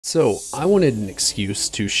So I wanted an excuse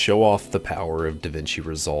to show off the power of Davinci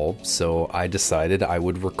Resolve, so I decided I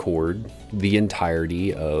would record the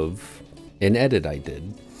entirety of an edit I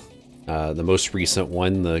did. The most recent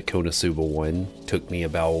one, the Konosuba one, took me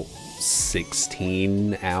about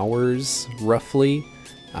 16 hours, roughly.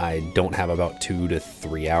 I don't have about 2 to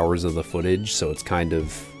 3 hours of the footage, so it's kind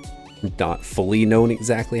of not fully known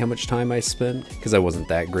exactly how much time I spent because I wasn't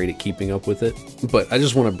that great at keeping up with it. But I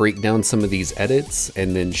just want to break down some of these edits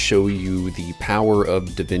and then show you the power of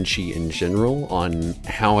DaVinci in general on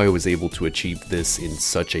how I was able to achieve this in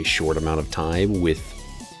such a short amount of time with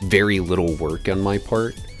very little work on my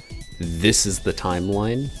part. This is the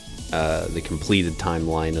timeline, the completed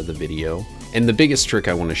timeline of the video. And the biggest trick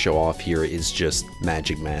I want to show off here is just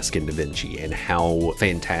Magic Mask in DaVinci and how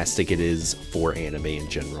fantastic it is for anime in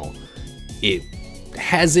general. It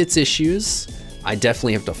has its issues. I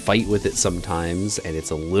definitely have to fight with it sometimes, and it's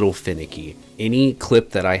a little finicky. Any clip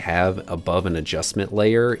that I have above an adjustment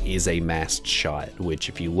layer is a masked shot, which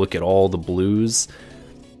if you look at all the blues,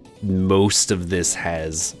 most of this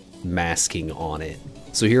has masking on it.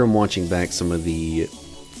 So here I'm watching back some of the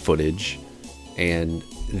footage, and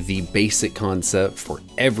the basic concept for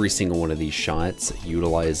every single one of these shots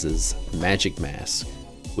utilizes Magic Mask,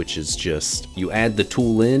 which is just you add the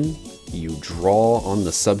tool in, you draw on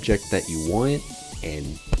the subject that you want,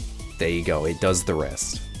 and there you go, it does the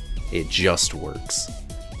rest. It just works.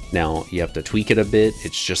 Now you have to tweak it a bit,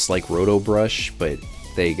 it's just like Roto Brush, but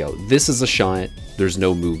there you go. This is a shot, there's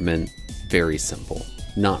no movement, very simple,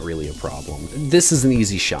 not really a problem. This is an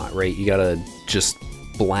easy shot, right? You gotta just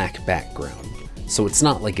black background. So it's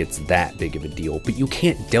not like it's that big of a deal, but you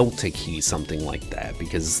can't delta key something like that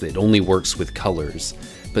because it only works with colors.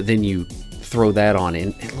 But then you throw that on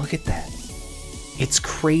and look at that. It's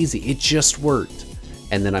crazy, it just worked.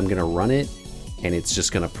 And then I'm gonna run it and it's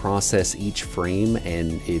just gonna process each frame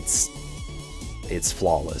and it's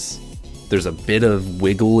flawless. There's a bit of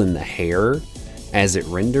wiggle in the hair as it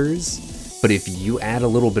renders, but if you add a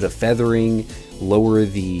little bit of feathering, lower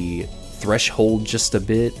the threshold just a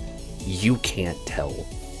bit, you can't tell,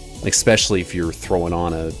 especially if you're throwing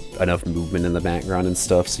on enough movement in the background and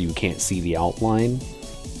stuff so you can't see the outline.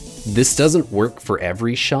 This doesn't work for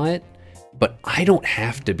every shot, but I don't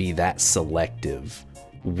have to be that selective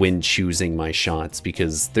when choosing my shots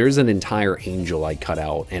because there's an entire angel I cut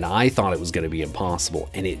out and I thought it was going to be impossible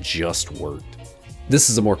and it just worked. This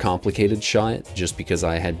is a more complicated shot just because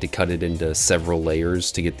I had to cut it into several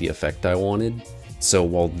layers to get the effect I wanted. So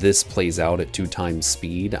while this plays out at 2 times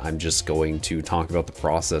speed, I'm just going to talk about the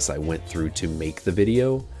process I went through to make the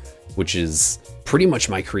video, which is pretty much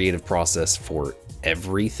my creative process for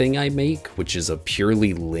everything I make, which is a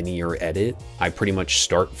purely linear edit. I pretty much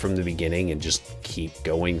start from the beginning and just keep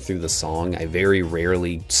going through the song. I very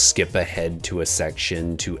rarely skip ahead to a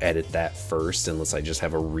section to edit that first unless I just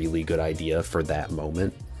have a really good idea for that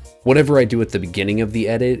moment. Whatever I do at the beginning of the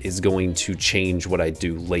edit is going to change what I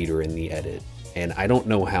do later in the edit. And I don't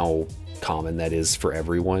know how common that is for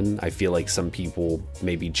everyone. I feel like some people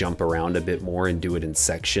maybe jump around a bit more and do it in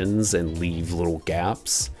sections and leave little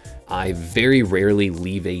gaps. I very rarely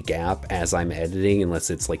leave a gap as I'm editing unless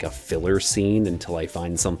it's like a filler scene until I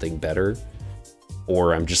find something better.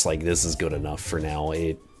 Or I'm just like, this is good enough for now.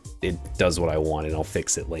 It does what I want and I'll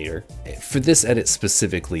fix it later. For this edit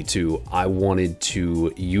specifically too, I wanted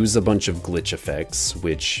to use a bunch of glitch effects,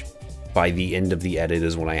 which by the end of the edit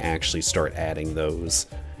is when I actually start adding those.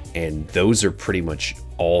 And those are pretty much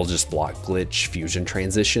all just block glitch fusion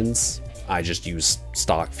transitions. I just use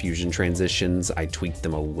stock fusion transitions. I tweaked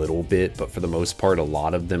them a little bit, but for the most part, a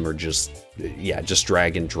lot of them are just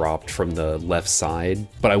drag and dropped from the left side.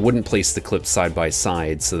 But I wouldn't place the clips side by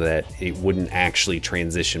side so that it wouldn't actually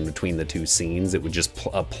transition between the 2 scenes. It would just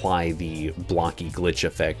apply the blocky glitch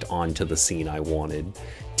effect onto the scene I wanted,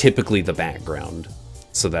 typically the background,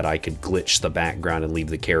 so that I could glitch the background and leave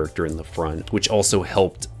the character in the front, which also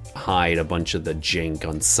helped hide a bunch of the jank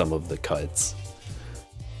on some of the cuts.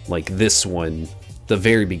 Like this one, the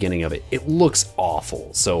very beginning of it, it looks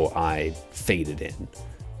awful, so I faded in.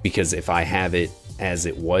 Because if I have it as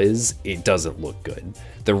it was, it doesn't look good.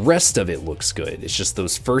 The rest of it looks good, it's just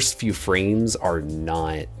those first few frames are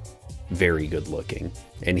not very good looking.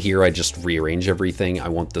 And here I just rearrange everything. I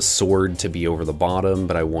want the sword to be over the bottom,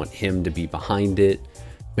 but I want him to be behind it.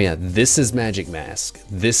 Yeah, this is Magic Mask.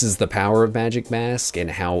 This is the power of Magic Mask and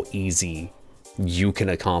how easy you can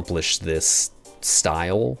accomplish this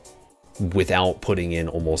style without putting in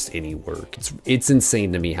almost any work. It's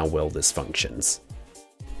insane to me how well this functions.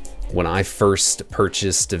 When I first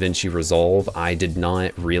purchased Davinci Resolve, I did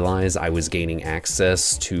not realize I was gaining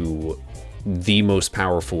access to the most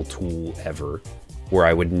powerful tool ever. where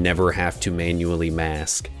I would never have to manually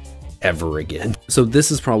mask ever again. So this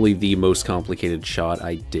is probably the most complicated shot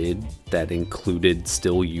I did that included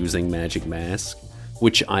still using Magic Mask,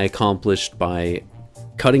 which I accomplished by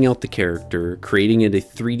cutting out the character, creating it a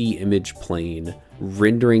 3D image plane,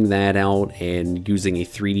 rendering that out, and using a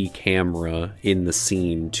 3D camera in the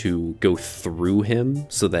scene to go through him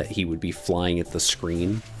so that he would be flying at the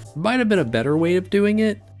screen. Might have been a better way of doing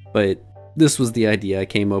it, but this was the idea I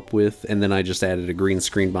came up with, and then I just added a green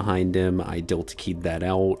screen behind him. I delta keyed that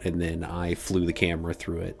out, and then I flew the camera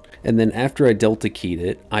through it. And then after I delta keyed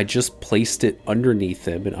it, I just placed it underneath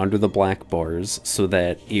him and under the black bars so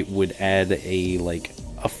that it would add a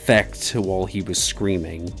effect while he was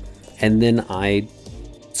screaming. And then I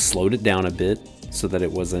slowed it down a bit so that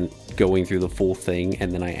it wasn't going through the full thing,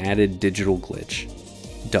 and then I added digital glitch.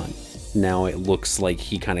 Done. Now it looks like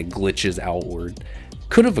he kind of glitches outward.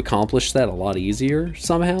 Could have accomplished that a lot easier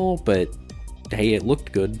somehow, but hey, it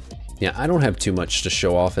looked good. Yeah, I don't have too much to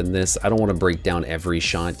show off in this. I don't want to break down every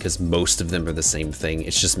shot because most of them are the same thing.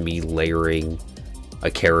 It's just me layering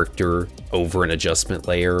a character over an adjustment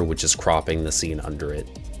layer, which is cropping the scene under it.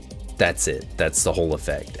 That's it. That's the whole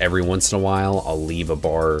effect. Every once in a while, I'll leave a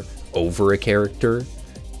bar over a character.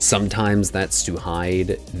 Sometimes that's to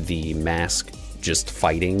hide the mask just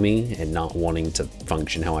fighting me and not wanting to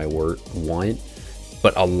function how I want.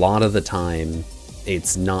 But a lot of the time,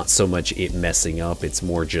 it's not so much it messing up, it's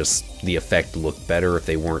more just the effect looked better if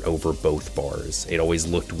they weren't over both bars. It always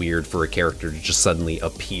looked weird for a character to just suddenly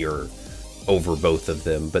appear over both of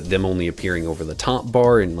them, but them only appearing over the top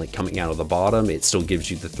bar and like coming out of the bottom, it still gives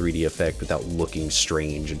you the 3D effect without looking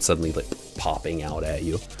strange and suddenly like popping out at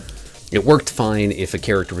you. It worked fine if a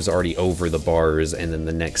character was already over the bars and then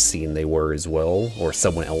the next scene they were as well, or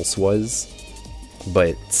someone else was.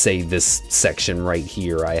 But say this section right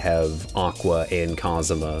here, I have Aqua and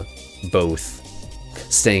Kazuma both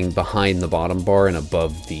staying behind the bottom bar and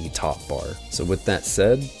above the top bar. So with that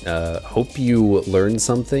said, hope you learned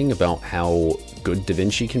something about how good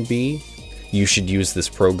Davinci can be. You should use this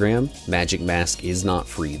program. Magic Mask is not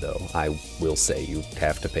free though. I will say you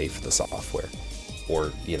have to pay for the software.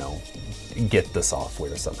 Or, you know, get the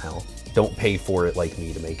software somehow. Don't pay for it like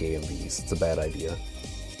me to make AMVs. It's a bad idea.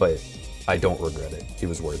 But I don't regret it. It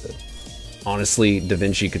was worth it. Honestly,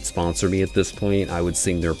 Davinci could sponsor me at this point. I would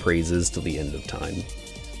sing their praises till the end of time.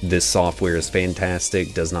 This software is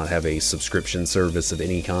fantastic, does not have a subscription service of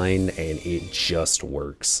any kind, and it just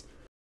works.